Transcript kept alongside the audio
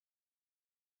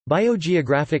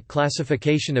Biogeographic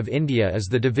classification of India is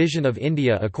the division of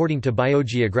India according to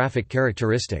biogeographic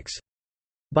characteristics.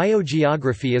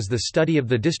 Biogeography is the study of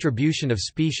the distribution of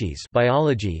species,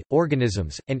 biology,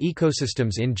 organisms, and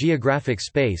ecosystems in geographic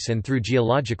space and through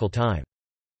geological time.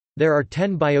 There are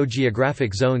 10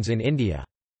 biogeographic zones in India.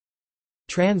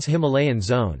 Trans-Himalayan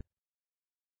zone,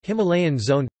 Himalayan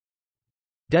zone,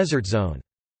 Desert zone,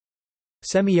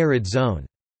 Semi-arid zone,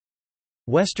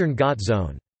 Western Ghat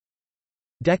zone,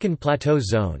 Deccan Plateau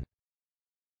zone,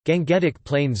 Gangetic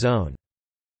Plain zone,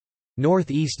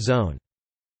 Northeast zone,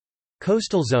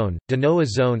 Coastal zone, Danoa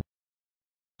zone,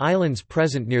 Islands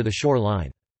present near the shore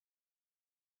line.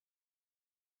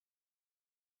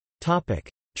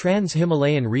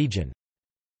 Trans-Himalayan region.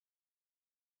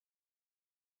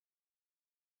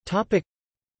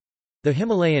 The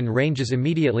Himalayan ranges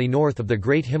immediately north of the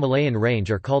Great Himalayan Range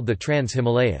are called the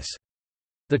Trans-Himalayas.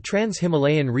 The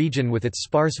Trans-Himalayan region with its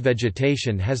sparse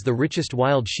vegetation has the richest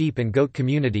wild sheep and goat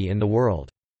community in the world.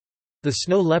 The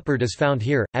snow leopard is found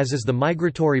here, as is the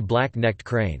migratory black-necked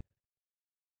crane.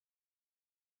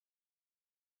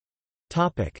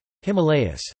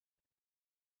 Himalayas.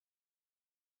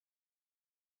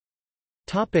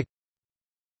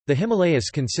 The Himalayas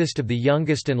consist of the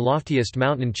youngest and loftiest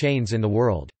mountain chains in the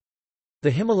world. The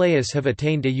Himalayas have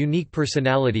attained a unique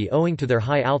personality owing to their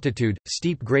high altitude,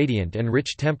 steep gradient and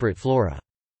rich temperate flora.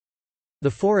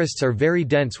 The forests are very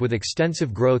dense with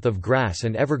extensive growth of grass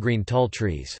and evergreen tall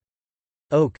trees.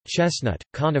 Oak, chestnut,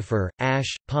 conifer, ash,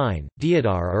 pine,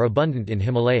 deodar are abundant in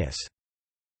Himalayas.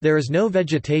 There is no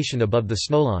vegetation above the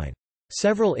snowline.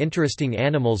 Several interesting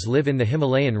animals live in the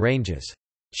Himalayan ranges.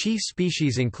 Chief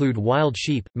species include wild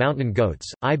sheep, mountain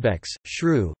goats, ibex,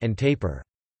 shrew, and tapir.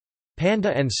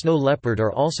 Panda and snow leopard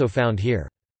are also found here.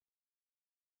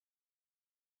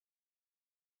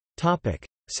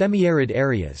 Semi-arid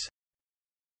areas.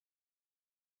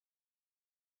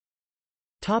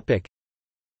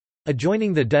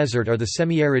 Adjoining the desert are the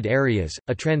semi-arid areas,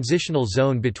 a transitional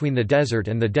zone between the desert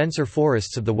and the denser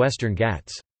forests of the Western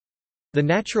Ghats. The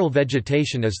natural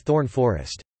vegetation is thorn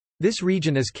forest. This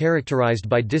region is characterized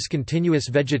by discontinuous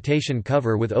vegetation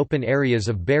cover with open areas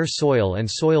of bare soil and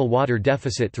soil-water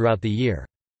deficit throughout the year.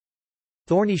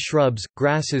 Thorny shrubs,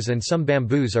 grasses and some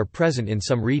bamboos are present in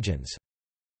some regions.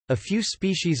 A few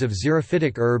species of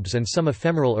xerophytic herbs and some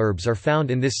ephemeral herbs are found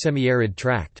in this semi-arid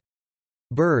tract.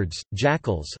 Birds,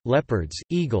 jackals, leopards,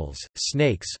 eagles,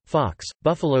 snakes, fox,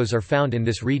 buffaloes are found in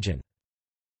this region.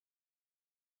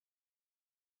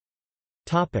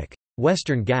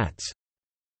 Western Ghats.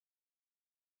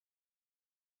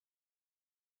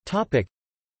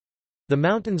 The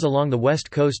mountains along the west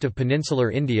coast of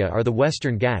peninsular India are the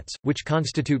Western Ghats, which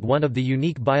constitute one of the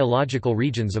unique biological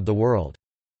regions of the world.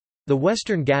 The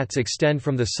Western Ghats extend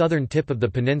from the southern tip of the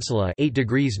peninsula 8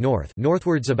 degrees north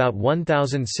northwards about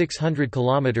 1,600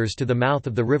 km to the mouth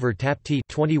of the river Tapti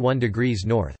 21 degrees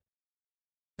north.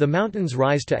 The mountains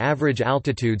rise to average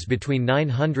altitudes between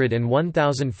 900 and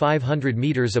 1,500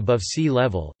 meters above sea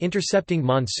level, intercepting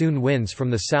monsoon winds from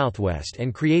the southwest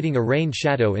and creating a rain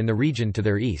shadow in the region to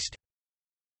their east.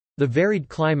 The varied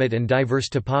climate and diverse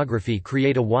topography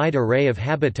create a wide array of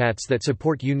habitats that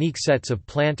support unique sets of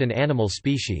plant and animal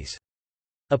species.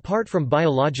 Apart from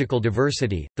biological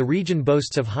diversity, the region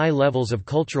boasts of high levels of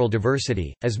cultural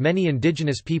diversity, as many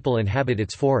indigenous people inhabit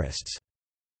its forests.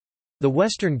 The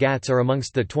Western Ghats are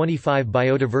amongst the 25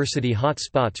 biodiversity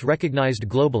hotspots recognized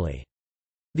globally.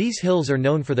 These hills are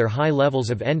known for their high levels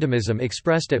of endemism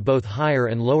expressed at both higher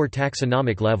and lower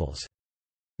taxonomic levels.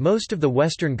 Most of the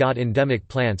Western Ghat endemic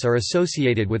plants are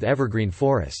associated with evergreen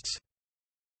forests.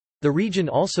 The region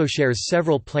also shares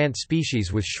several plant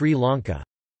species with Sri Lanka.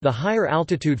 The higher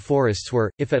altitude forests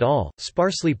were, if at all,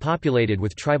 sparsely populated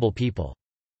with tribal people.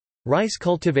 Rice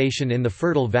cultivation in the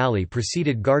fertile valley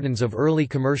preceded gardens of early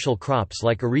commercial crops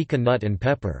like areca nut and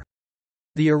pepper.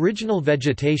 The original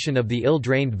vegetation of the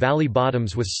ill-drained valley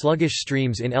bottoms with sluggish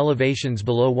streams in elevations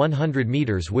below 100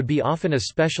 meters would be often a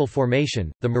special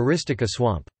formation, the Myristica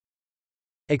swamp.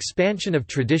 Expansion of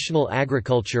traditional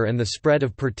agriculture and the spread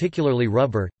of particularly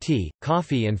rubber, tea,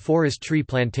 coffee and forest tree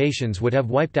plantations would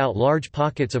have wiped out large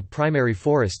pockets of primary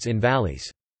forests in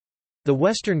valleys. The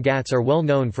Western Ghats are well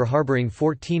known for harboring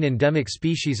 14 endemic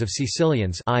species of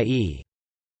caecilians, i.e.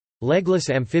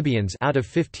 legless amphibians, out of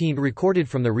 15 recorded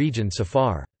from the region so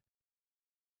far.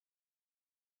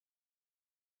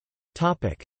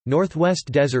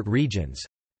 Northwest desert regions.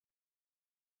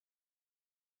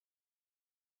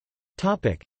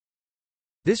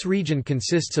 This region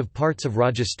consists of parts of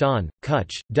Rajasthan,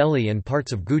 Kutch, Delhi and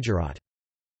parts of Gujarat.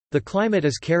 The climate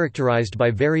is characterized by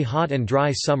very hot and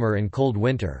dry summer and cold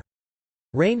winter.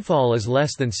 Rainfall is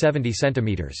less than 70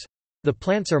 centimeters. The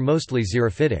plants are mostly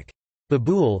xerophytic.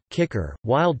 Babool, kicker,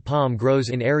 wild palm grows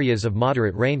in areas of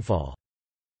moderate rainfall.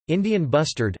 Indian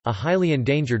bustard, a highly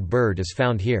endangered bird, is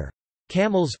found here.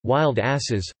 Camels, wild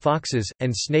asses, foxes,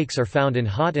 and snakes are found in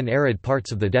hot and arid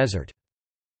parts of the desert.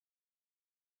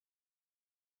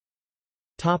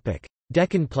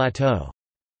 Deccan Plateau.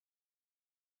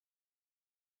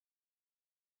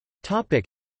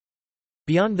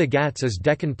 Beyond the Ghats is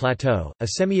Deccan Plateau, a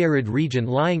semi-arid region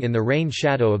lying in the rain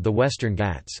shadow of the Western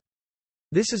Ghats.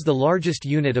 This is the largest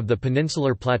unit of the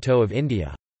peninsular plateau of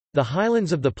India. The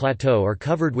highlands of the plateau are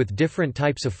covered with different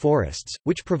types of forests,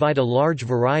 which provide a large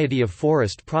variety of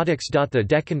forest products. The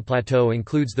Deccan Plateau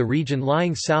includes the region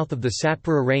lying south of the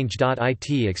Satpura Range.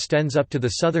 It extends up to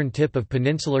the southern tip of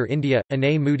peninsular India.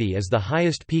 Anay Mudi is the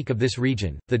highest peak of this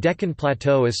region. The Deccan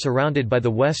Plateau is surrounded by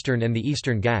the western and the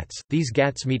eastern Ghats. These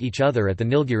Ghats meet each other at the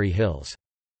Nilgiri Hills.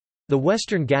 The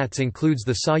Western Ghats includes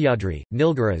the Sahyadri,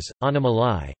 Nilgiris,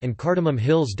 Annamalai, and Cardamom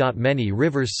Hills. Many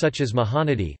rivers such as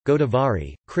Mahanadi,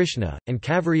 Godavari, Krishna, and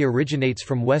Kaveri originates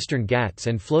from Western Ghats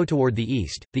and flow toward the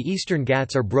east. The Eastern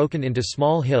Ghats are broken into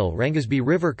small hill Rangasby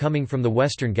River coming from the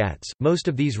Western Ghats. Most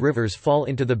of these rivers fall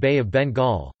into the Bay of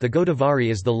Bengal. The Godavari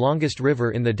is the longest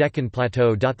river in the Deccan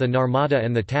Plateau. The Narmada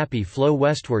and the Tapi flow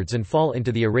westwards and fall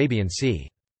into the Arabian Sea.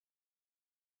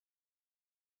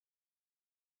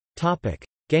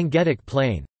 Gangetic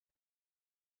Plain.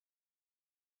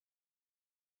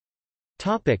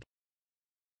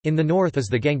 In the north is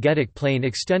the Gangetic Plain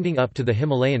extending up to the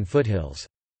Himalayan foothills.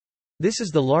 This is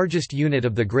the largest unit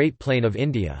of the Great Plain of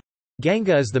India.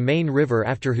 Ganga is the main river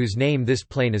after whose name this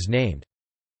plain is named.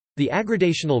 The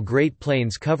aggradational Great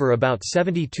Plains cover about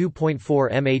 72.4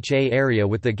 mha area,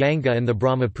 with the Ganga and the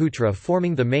Brahmaputra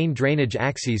forming the main drainage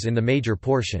axes in the major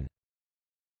portion.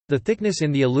 The thickness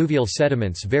in the alluvial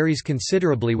sediments varies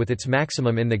considerably with its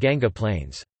maximum in the Ganga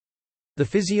Plains. The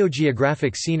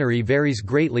physiogeographic scenery varies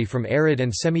greatly from arid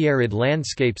and semi-arid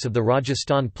landscapes of the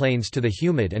Rajasthan plains to the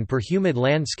humid and perhumid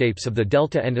landscapes of the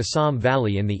Delta and Assam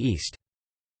Valley in the east.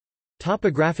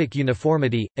 Topographic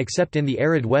uniformity, except in the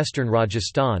arid western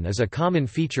Rajasthan, is a common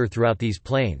feature throughout these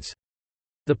plains.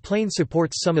 The plain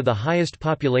supports some of the highest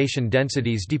population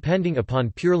densities depending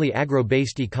upon purely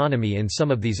agro-based economy in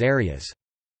some of these areas.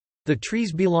 The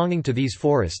trees belonging to these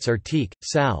forests are teak,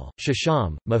 sal,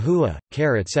 shisham, mahua,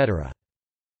 kher, etc.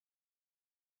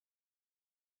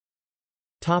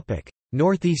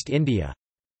 Northeast India.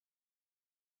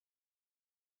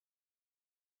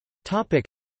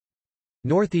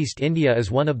 Northeast India is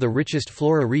one of the richest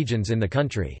flora regions in the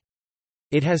country.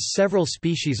 It has several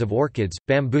species of orchids,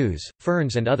 bamboos,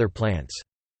 ferns and other plants.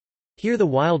 Here the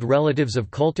wild relatives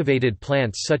of cultivated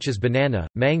plants such as banana,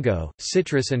 mango,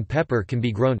 citrus and pepper can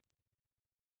be grown.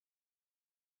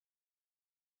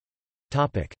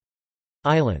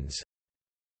 Islands.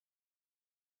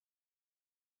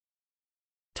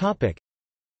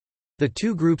 The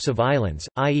two groups of islands,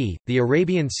 i.e., the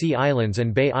Arabian Sea Islands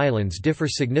and Bay Islands, differ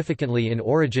significantly in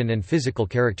origin and physical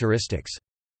characteristics.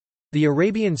 The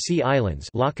Arabian Sea Islands,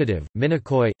 Laccadive,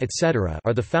 Minicoy, etc.,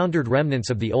 are the foundered remnants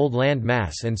of the old land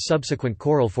mass and subsequent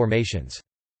coral formations.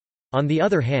 On the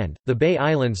other hand, the Bay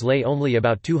Islands lay only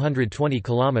about 220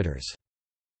 kilometers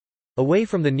away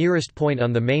from the nearest point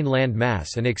on the main land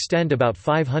mass and extend about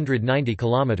 590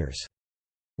 kilometers.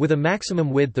 With a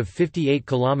maximum width of 58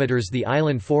 kilometers, the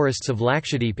island forests of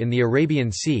Lakshadweep in the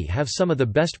Arabian Sea have some of the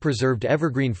best preserved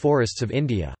evergreen forests of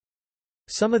India.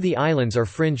 Some of the islands are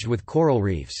fringed with coral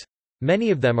reefs. Many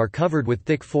of them are covered with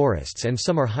thick forests and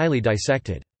some are highly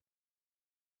dissected.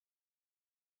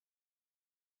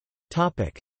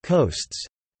 Coasts.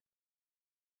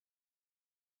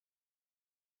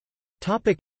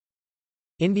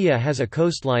 India has a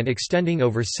coastline extending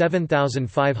over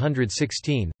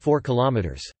 7,516.4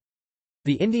 kilometers.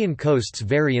 The Indian coasts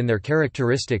vary in their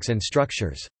characteristics and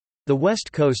structures. The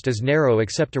west coast is narrow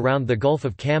except around the Gulf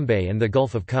of Cambay and the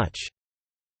Gulf of Kutch.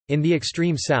 In the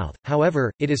extreme south,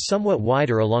 however, it is somewhat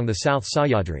wider along the South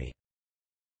Sahyadri.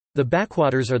 The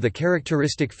backwaters are the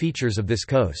characteristic features of this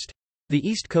coast. The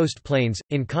east coast plains,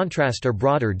 in contrast, are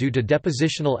broader due to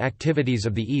depositional activities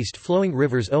of the east-flowing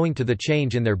rivers owing to the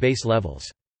change in their base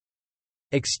levels.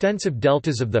 Extensive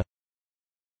deltas of the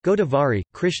Godavari,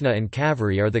 Krishna and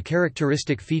Kaveri are the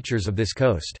characteristic features of this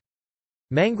coast.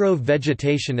 Mangrove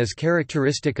vegetation is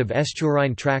characteristic of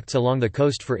estuarine tracts along the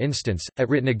coast, for instance, at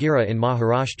Ratnagiri in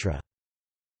Maharashtra.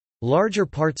 Larger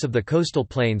parts of the coastal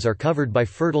plains are covered by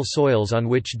fertile soils on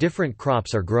which different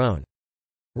crops are grown.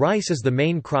 Rice is the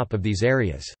main crop of these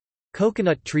areas.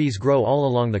 Coconut trees grow all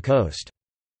along the coast.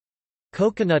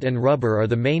 Coconut and rubber are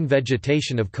the main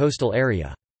vegetation of coastal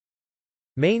area.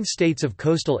 Main states of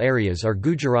coastal areas are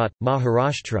Gujarat,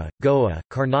 Maharashtra, Goa,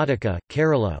 Karnataka,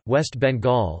 Kerala, West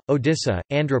Bengal, Odisha,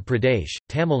 Andhra Pradesh,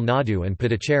 Tamil Nadu and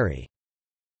Puducherry.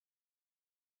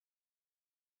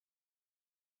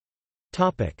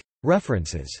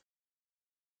 References.